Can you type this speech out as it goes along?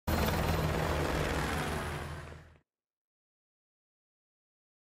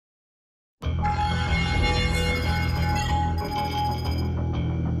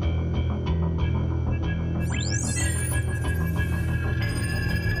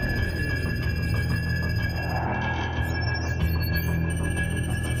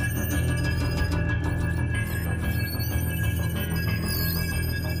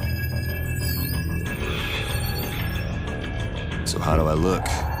How do I look?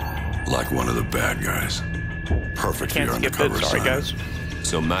 Like one of the bad guys. Perfect for Can't your skip undercover it, sorry assignment. guys.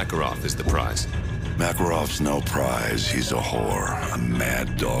 So Makarov is the prize. Makarov's no prize. He's a whore. A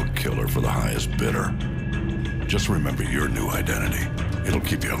mad dog killer for the highest bidder. Just remember your new identity. It'll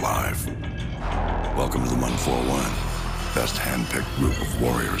keep you alive. Welcome to the 141. Best hand-picked group of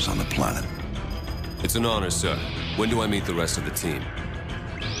warriors on the planet. It's an honor, sir. When do I meet the rest of the team?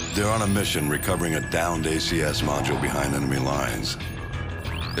 They're on a mission recovering a downed ACS module behind enemy lines.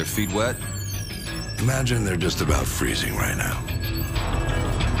 Their feet wet? Imagine they're just about freezing right now.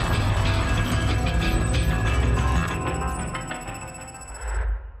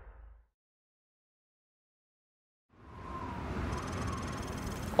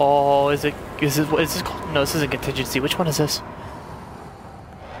 Oh, is this called? No, this isn't contingency. Which one is this?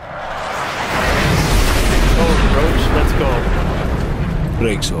 Oh, Roach, let's go.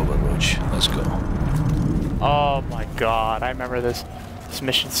 Break's over, Roach. Let's go. Oh my god, I remember this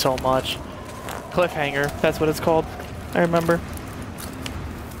mission so much. Cliffhanger, that's what it's called. I remember.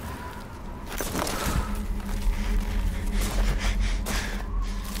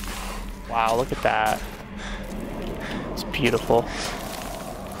 Wow, look at that. It's beautiful.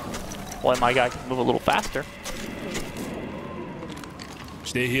 Boy, my guy can move a little faster.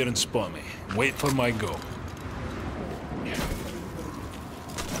 Stay here and spot me. Wait for my go.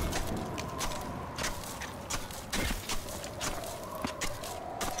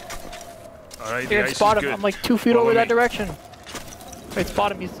 Alright, Can't spot him. I'm like 2 feet over that direction. Wait,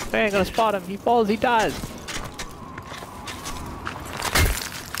 spot him. I ain't gonna spot him. He falls, he dies.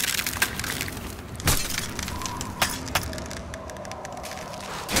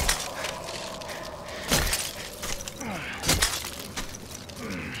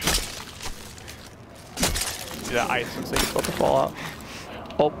 See that ice looks like it's about to fall out.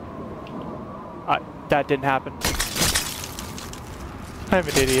 Oh. That didn't happen. I'm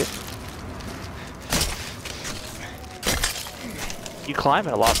an idiot. You climb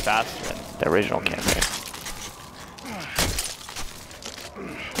it a lot faster than the original campaign.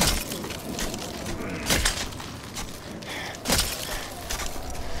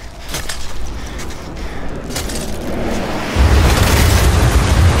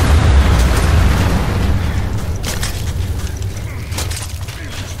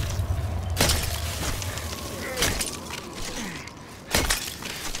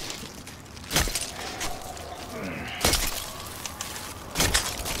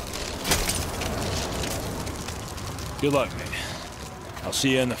 Good luck, mate. I'll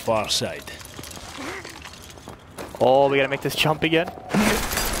see you on the far side. Oh, we gotta make this jump again.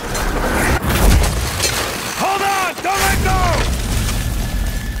 Hold on! Don't let go!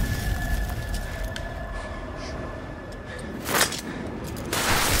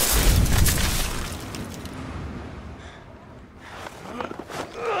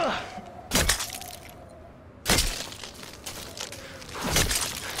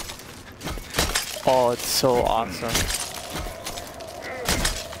 Oh, it's so awesome.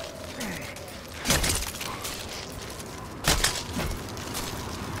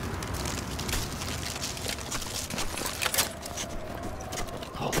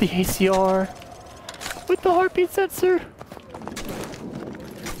 Oh, the ACR with the heartbeat sensor.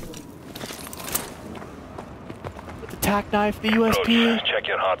 With the tack knife, the USP. Roach, check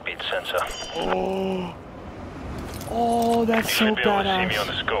your heartbeat sensor. Oh, oh, that's so You should be able to see me on badass.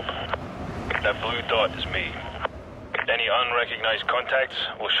 the scope. That blue dot is me. Any unrecognized contacts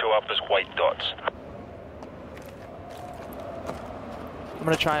will show up as white dots. I'm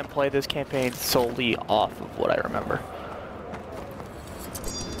gonna try and play this campaign solely off of what I remember.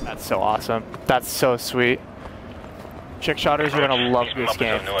 That's so awesome. That's so sweet. Trick shotters are gonna love this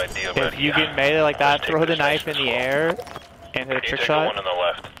game. No idea about If you here. get melee like that, Let's throw take the this knife in next the spot. air and hit a You trick take the shot. one on the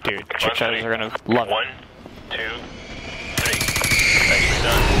left. Dude, trick shotters are gonna love it. 1, 2, 3. Nicely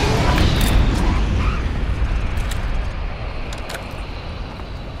done.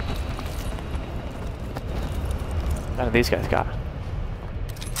 None of these guys got.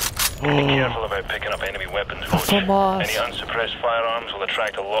 Be careful about picking up enemy weapons, Roach. FAMAS. Any unsuppressed firearms will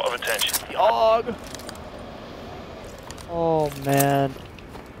attract a lot of attention. Dog. Oh man.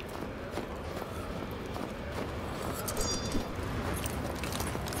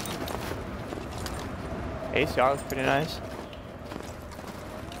 ACR looks pretty nice.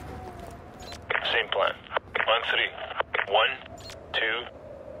 Same plan. On 3. 1, 2,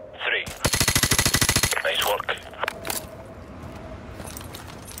 3. Nice work.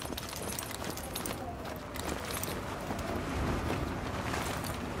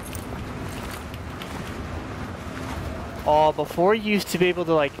 Oh, before you used to be able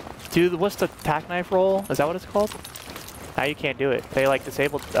to like do the, what's the tack knife roll? Is that what it's called? How you can't do it? They like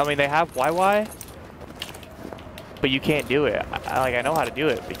disabled. I mean, they have YY, but you can't do it. I know how to do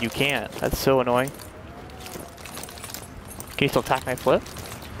it, but you can't. That's so annoying. Can you still tack knife flip?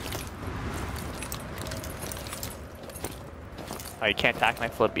 Oh, you can't tack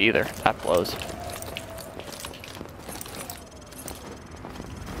knife flip either. That blows.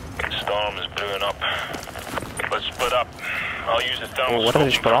 Storm is brewing up. Let's split up. I'll use the thermal Well, what did I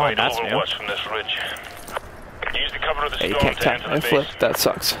scope just to put on? provide That's new. overwatch from this ridge. Use the cover of the Yeah, you storm can't to enter tack the knife base. flip. That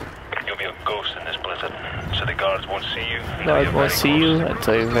sucks. You'll be a ghost in this blizzard, so the guards won't see you. until Guards you're won't very see you close.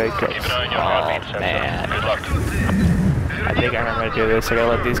 until you're very close. Keep an eye on your heartbeat Oh sensor. man. Good luck. I think I remember how to do this. I gotta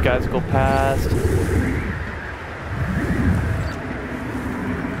let these guys go past.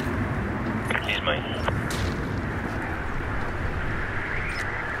 He's mine.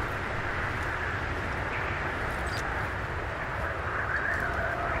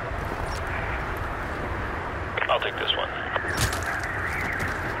 I'll take this one.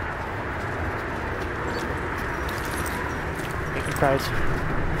 Thank you, prize.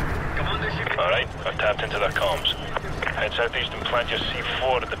 Alright, I've tapped into their comms. Head southeast and plant your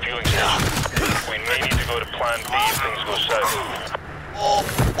C4 at the fueling station. We may need to go to plan B if things go south.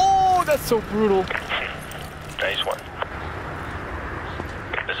 Oh, that's so brutal. Nice one.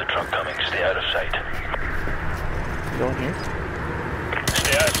 There's a truck coming. Stay out of sight. Go in here.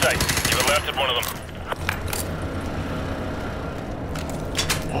 Stay out of sight. You've alerted one of them.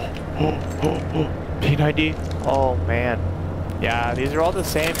 P90. Oh man. Yeah, these are all the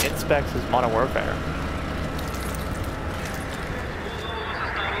same inspecs as Modern Warfare.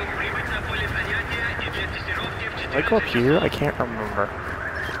 Did I go up here? I can't remember.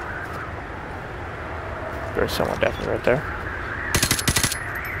 There's someone definitely right there.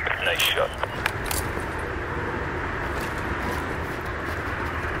 Nice shot.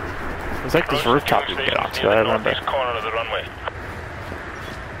 There's like this rooftop you can get onto, I remember. Northeast corner of the runway.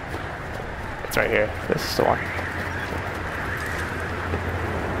 It's right here. This is the one.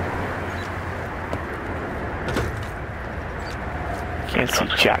 Can't see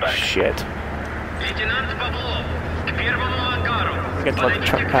jack shit. I get to let the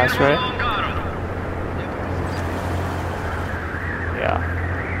truck pass, right? Yeah.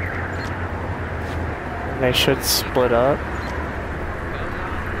 They should split up.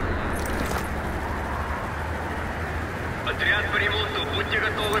 Отряд по ремонту, будьте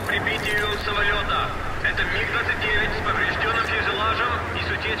готовы к прибитию самолета. Это МиГ-29 с поврежденным фюзеляжем и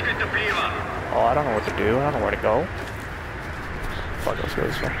с утечкой топлива. Oh, I don't know what to do. I don't know where to go. Fuck, let's go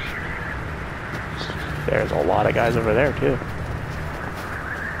this way. There's a lot of guys over there, too.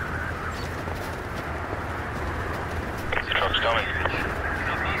 The truck's coming.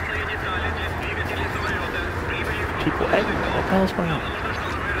 Запасные детали для двигателей самолета прибыли в People everywhere. What the hell's going on? Нужно,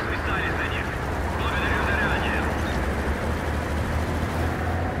 чтобы вы расписались за них. Благодарю заранее.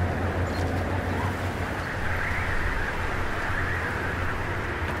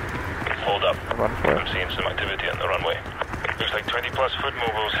 Hold up. Run for I'm it. seeing some activity on the runway. Looks like 20 plus foot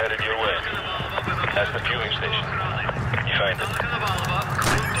mobiles headed your way. That's the fueling station. You find it. Коновалова, к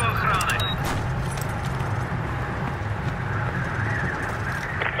пункту охраны.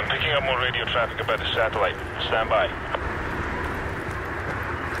 I'm picking up more radio traffic about the satellite. Stand by.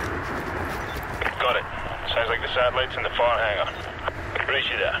 Got it. Sounds like the satellite's in the far hangar. Brace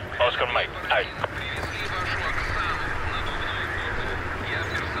you there. Oscar Mike, out. Привезли вашу Оксану на надувную голову. Я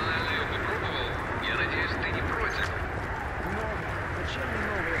персонально ее попробовал. Я надеюсь, ты не против.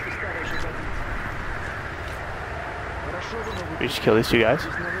 We just kill these two guys.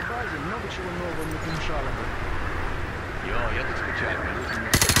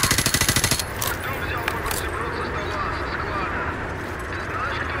 Кто взял мой бутерброд со стола, со склада? Ты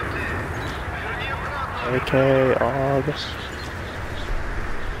знаешь, кто ты? Верни обратно. AK, August.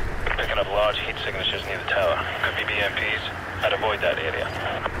 Picking up large heat signatures near the tower. Could be BMPs. I'd avoid that area.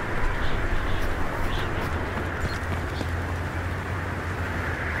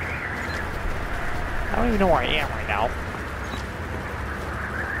 I don't even know where I am right now.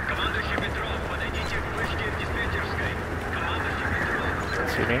 Командующий Петров, подойдите к вышке в диспетчерской. Командующий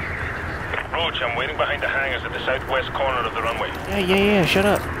Петров. See me? Roach, I'm waiting behind the hangars at the southwest corner of the runway. Yeah, shut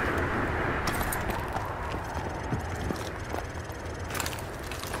up.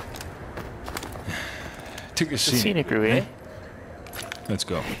 Took a The scenic, scenic route, eh? Let's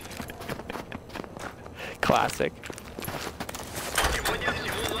go. Classic. Сегодня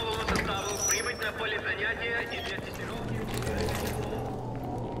всему новому составу прибыть на поле занятия и для тестировки.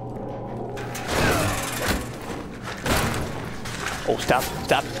 Oh, stop.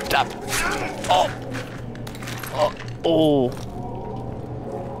 Oh.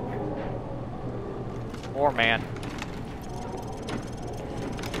 More man.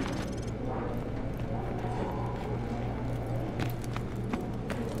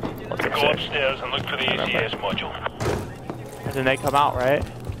 upstairs and look for the ACS module. And then they come out, right?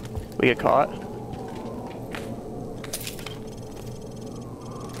 We get caught.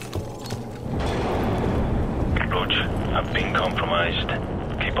 Roach, I've been compromised.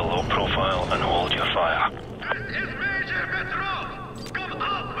 Keep a low profile and hold your fire. This is Major Petrov! Come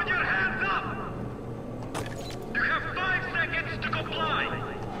out with your hands up! You have 5 seconds to comply!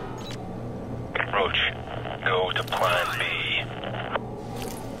 Roach, go to plan B.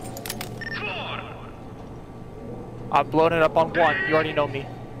 4! I'm blowing it up on 1. You already know me.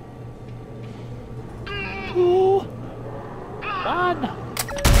 2! 1!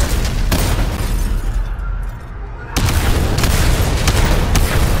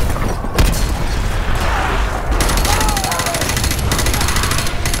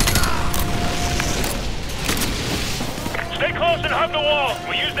 Stay close and hug the wall.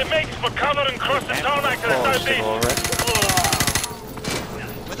 We use the MiGs for cover and cross the tarmac to the southeast.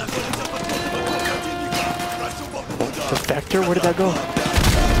 The vector? Where did that go?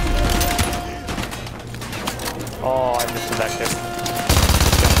 Oh, I missed the vector.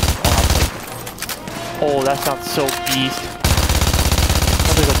 Oh, that sounds so beast.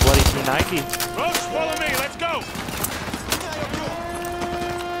 That was a bloody P90. Roach, follow me, let's go!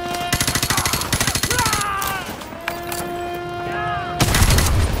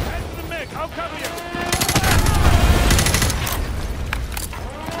 Head to the MiG, I'll cover you!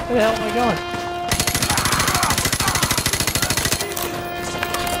 Where the hell am I going?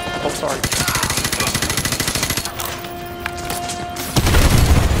 Oh, sorry.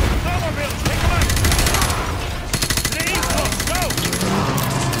 Snowmobiles, take them out! To the east, Roach, go!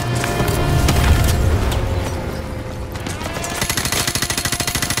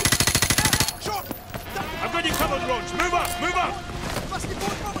 I've got you covered, Roach. Move up, move up!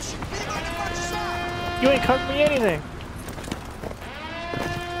 You ain't covering me anything.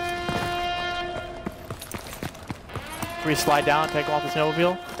 Can we slide down and take him off the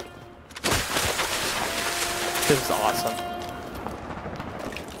snowmobile? This is awesome.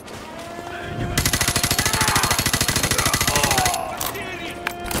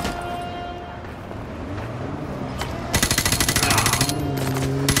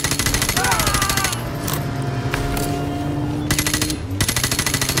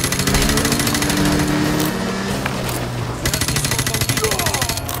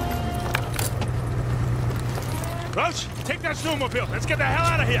 Roach, take that snowmobile. Let's get the hell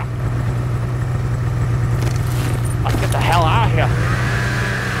out of here. Let's get the hell out of here.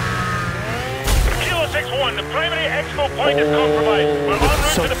 Kilo 6-1, the primary exfil point is compromised. We're en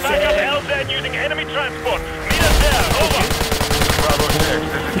route so to the backup sick. LZ using enemy transport. Meet us there, over. Bravo 6,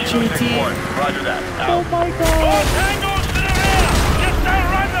 this is Kilo 6-1. Roger that. Oh my More god. tangos to the rear! Just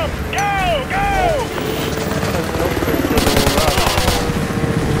outrun them! Go! Go!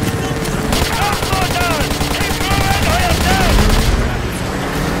 Don't slow down! Keep moving or you're dead!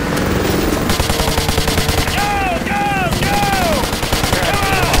 Go! Go! Go! Come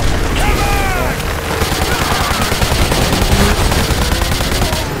on! Come on!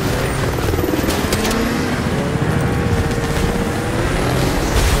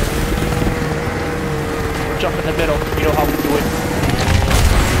 Jump in the middle. You know how we do it.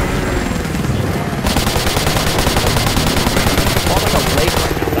 I'm on like a lake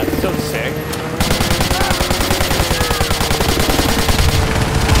right now. That's so sick.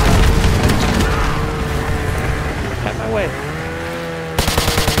 Out my way.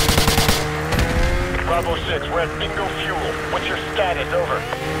 Bravo 6, we're at bingo fuel. What's your status? Over.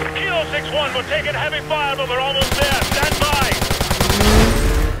 Kilo 6-1, we're taking heavy fire, but we're almost there. Stand by!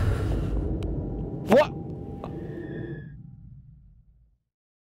 What?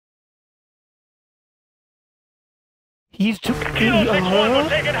 He's too. Kilo 6-1, we're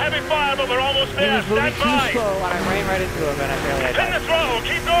taking heavy fire, but we're almost He there. was moving Stand too by! slow, and I ran right into him, and I barely had Pin time. the throttle,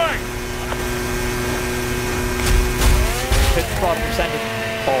 keep going! 12%.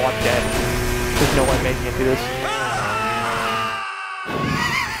 Oh, I'm dead. There's no way making it through this.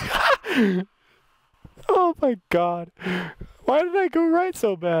 Oh my god. Why did I go right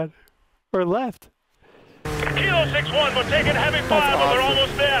so bad? Or left? Kilo 6-1, we're taking heavy fire, but we're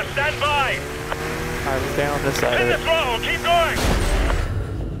almost there. Stand by! Alright, we're down on this side Pin the of it. throttle, keep going!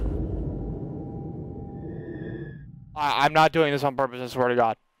 I'm not doing this on purpose, I swear to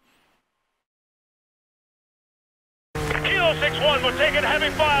God. Kilo 6-1, we're taking heavy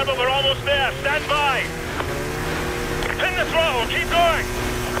fire, but we're almost there. Stand by! Pin the throttle, keep going!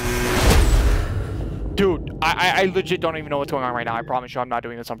 Dude, I legit don't even know what's going on right now. I promise you I'm not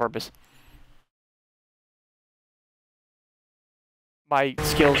doing this on purpose. My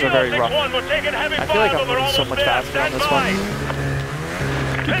skills are very rough. We're taking heavy I feel like fire, I'm but we're moving so almost much there. faster on Stand this by.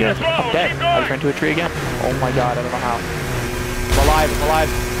 one. pretty good. I'm dead. I ran into a tree again. Oh my god, I don't know how. I'm alive, I'm alive.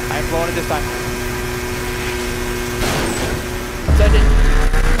 I am blowing it this time. Send it.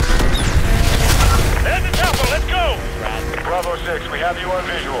 Head to Temple, let's go! Rad. Bravo 6, we have you on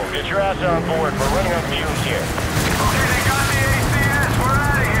visual. Get your ass on board. We're running on fumes here. Okay, they got the ACS. We're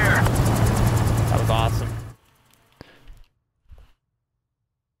out of here. That was awesome.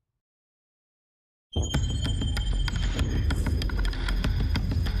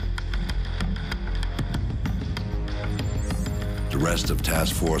 The rest of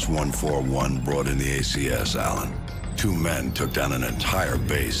Task Force 141 brought in the ACS, Alan. 2 men took down an entire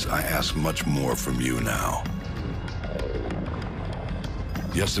base. I ask much more from you now.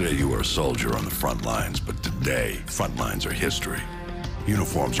 Yesterday you were a soldier on the front lines, but today, front lines are history.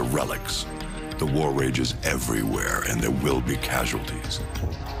 Uniforms are relics. The war rages everywhere, and there will be casualties.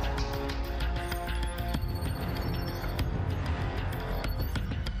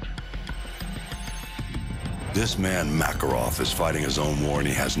 This man, Makarov, is fighting his own war and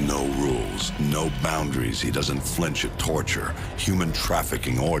he has no rules, no boundaries. He doesn't flinch at torture, human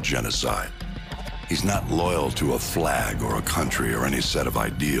trafficking, or genocide. He's not loyal to a flag or a country or any set of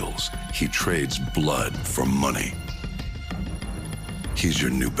ideals. He trades blood for money. He's your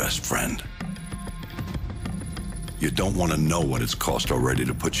new best friend. You don't want to know what it's cost already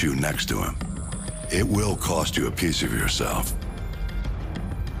to put you next to him. It will cost you a piece of yourself.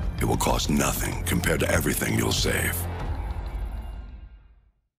 It will cost nothing compared to everything you'll save.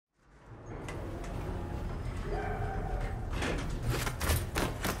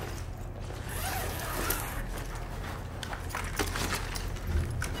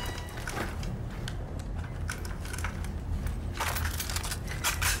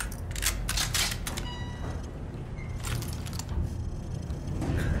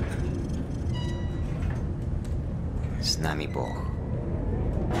 С нами Бог.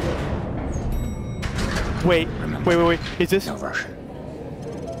 Wait. Is this? No Russian.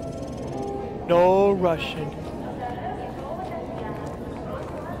 No Russian.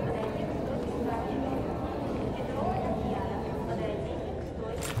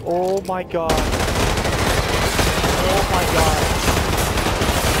 Oh my god. Oh my god.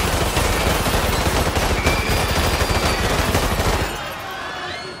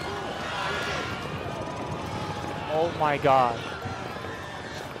 Oh my god.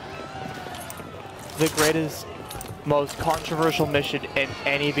 The greatest, most controversial mission in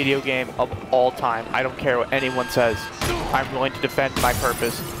any video game of all time. I don't care what anyone says. I'm willing to defend my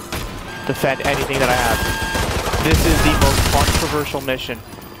purpose. Defend anything that I have. This is the most controversial mission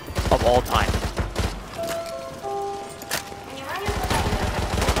of all time.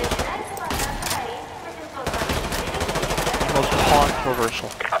 The most controversial.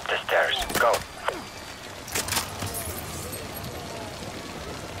 Up the stairs. Go.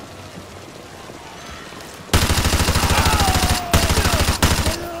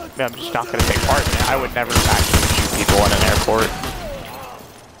 I'm just not going to take part in it. I would never actually shoot people in an airport.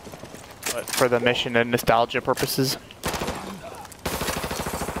 But for the mission and nostalgia purposes.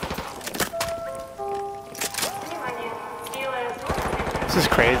 This is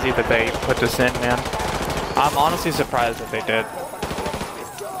crazy that they put this in, man. I'm honestly surprised that they did.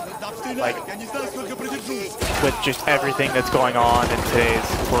 Like, with just everything that's going on in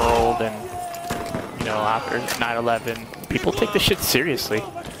today's world and, you know, after 9/11, people take this shit seriously.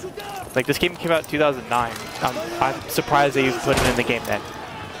 Like, this game came out in 2009. I'm surprised they even put it in the game then.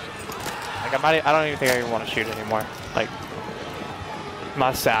 Like, I don't even think I even want to shoot anymore. Like, I'm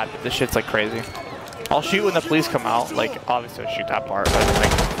not sad, but this shit's like crazy. I'll shoot when the police come out. Like, obviously I'll shoot that part, but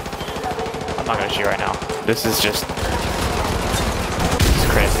I'm not gonna shoot right now. This is just, this is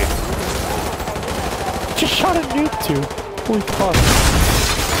crazy. Just shot a nuke too. Holy fuck.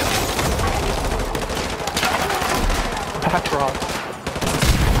 Backrock.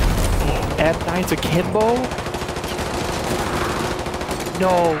 M9's akimbo?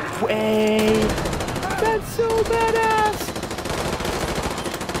 No way! That's so badass!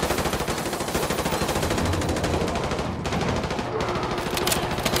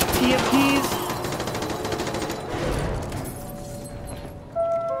 TMPs?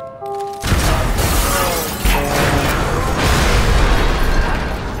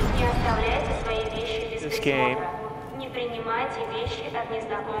 This game. Не принимайте вещи от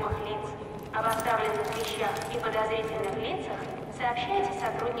незнакомых лиц. Об оставленных вещах и подозрительных лицах сообщайте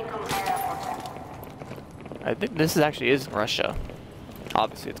сотрудникам аэропорта. I think this actually is in Russia.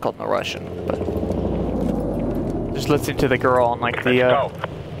 Obviously, it's called No Russian, but just listening to the girl on like the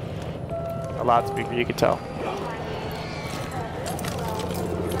loudspeaker, you could tell.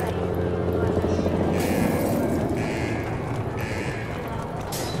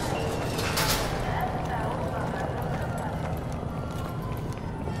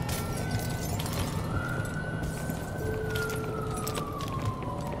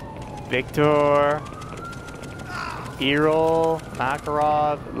 Victor, Erol,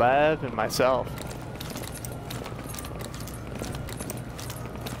 Makarov, Lev, and myself.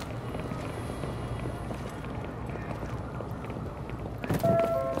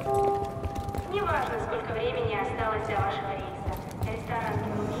 Неважно, сколько времени осталось до вашего рейса. Ресторан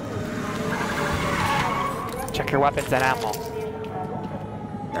Check your weapons and ammo.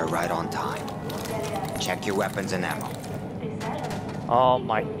 They're right on time. Check your weapons and ammo. Oh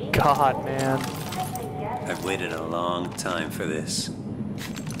my god, man. I've waited a long time for this.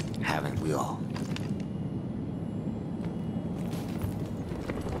 Haven't we all?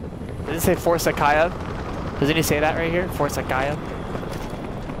 Does it say Forza Kiev? Doesn't he say that right here? Forza Kiev?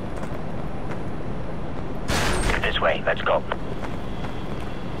 This way, let's go.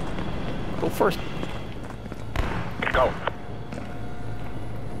 Go first. Go.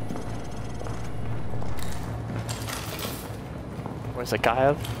 Forza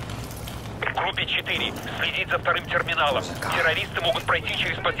Kiev? Группе 4. Следить за вторым терминалом. Террористы могут пройти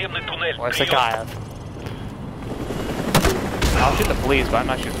через подземный туннель. Forza Kiev. I'll shoot the police, but I'm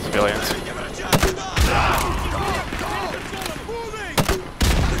not shooting the civilians.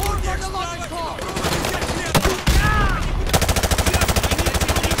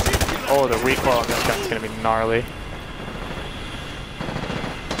 Oh, the recoil on this gun's gonna be gnarly.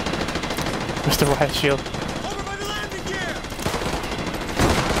 Where's the riot shield?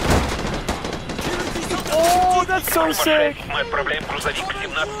 Oh, that's so sick! Мы отправляем грузовик к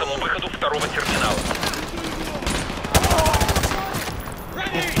 17-му выходу второго терминала.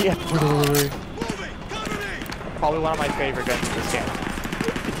 Yeah, probably one of my favorite guns in this game.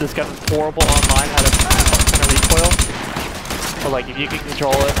 This gun is horrible online, had a ton of recoil. But like, if you can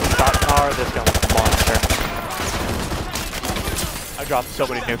control it with stock power, this gun is a monster. I dropped so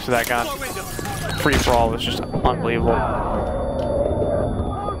many nukes to that gun. Free for all was just unbelievable.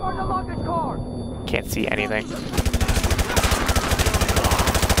 Can't see anything.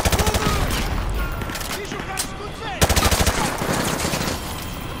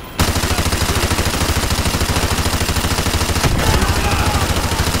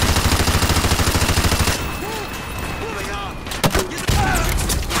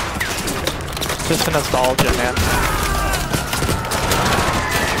 Just the nostalgia, man.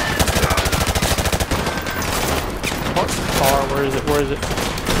 What car? Where is it? Where is it?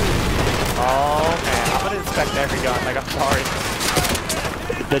 Oh man, I'm gonna inspect every gun. Like, I'm sorry.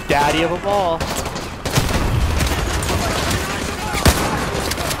 The daddy of them all.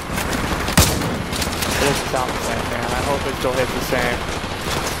 It doesn't sound the same, man. I hope it still hits the same.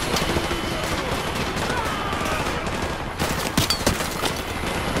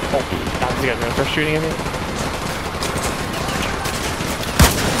 Oh, now these guys are first shooting at me.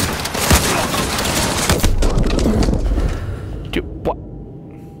 Dude, what?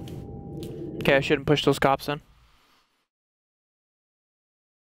 Okay, I shouldn't push those cops in.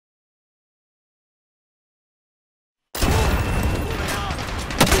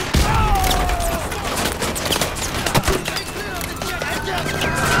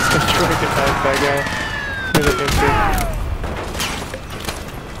 Destroyed the bad guy. Really good too.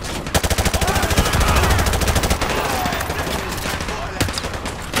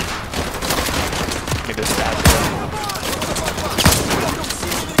 Get this bad boy.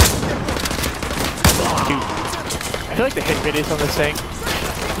 Dude, I feel like the hit radius on this thing.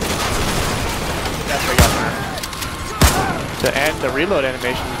 Definitely got that. The reload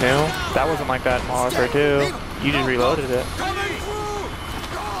animation is new. That wasn't like that in Modern Warfare 2. You just reloaded it.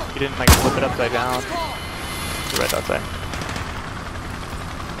 You didn't like flip it upside down. You're right outside.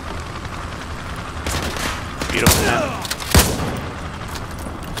 Beautiful, man.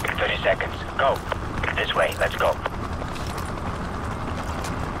 30 seconds. Go. This way. Let's go.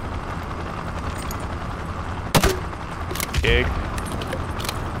 Dig.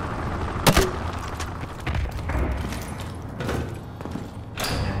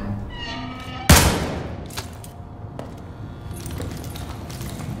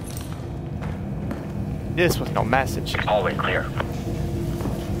 This was no message. Hallway clear.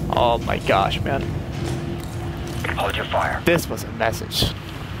 Oh my gosh, man. Hold your fire. This was a message.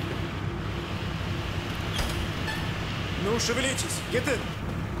 No, шевелитесь. Get in.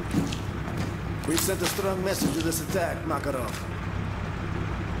 We've sent a strong message to this attack, Makarov.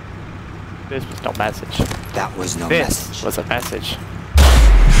 This was no message. That was no This message. was a message.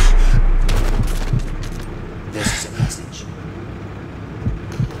 This is a message.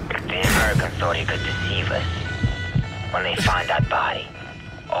 The Americans thought he could deceive us. When they find that body,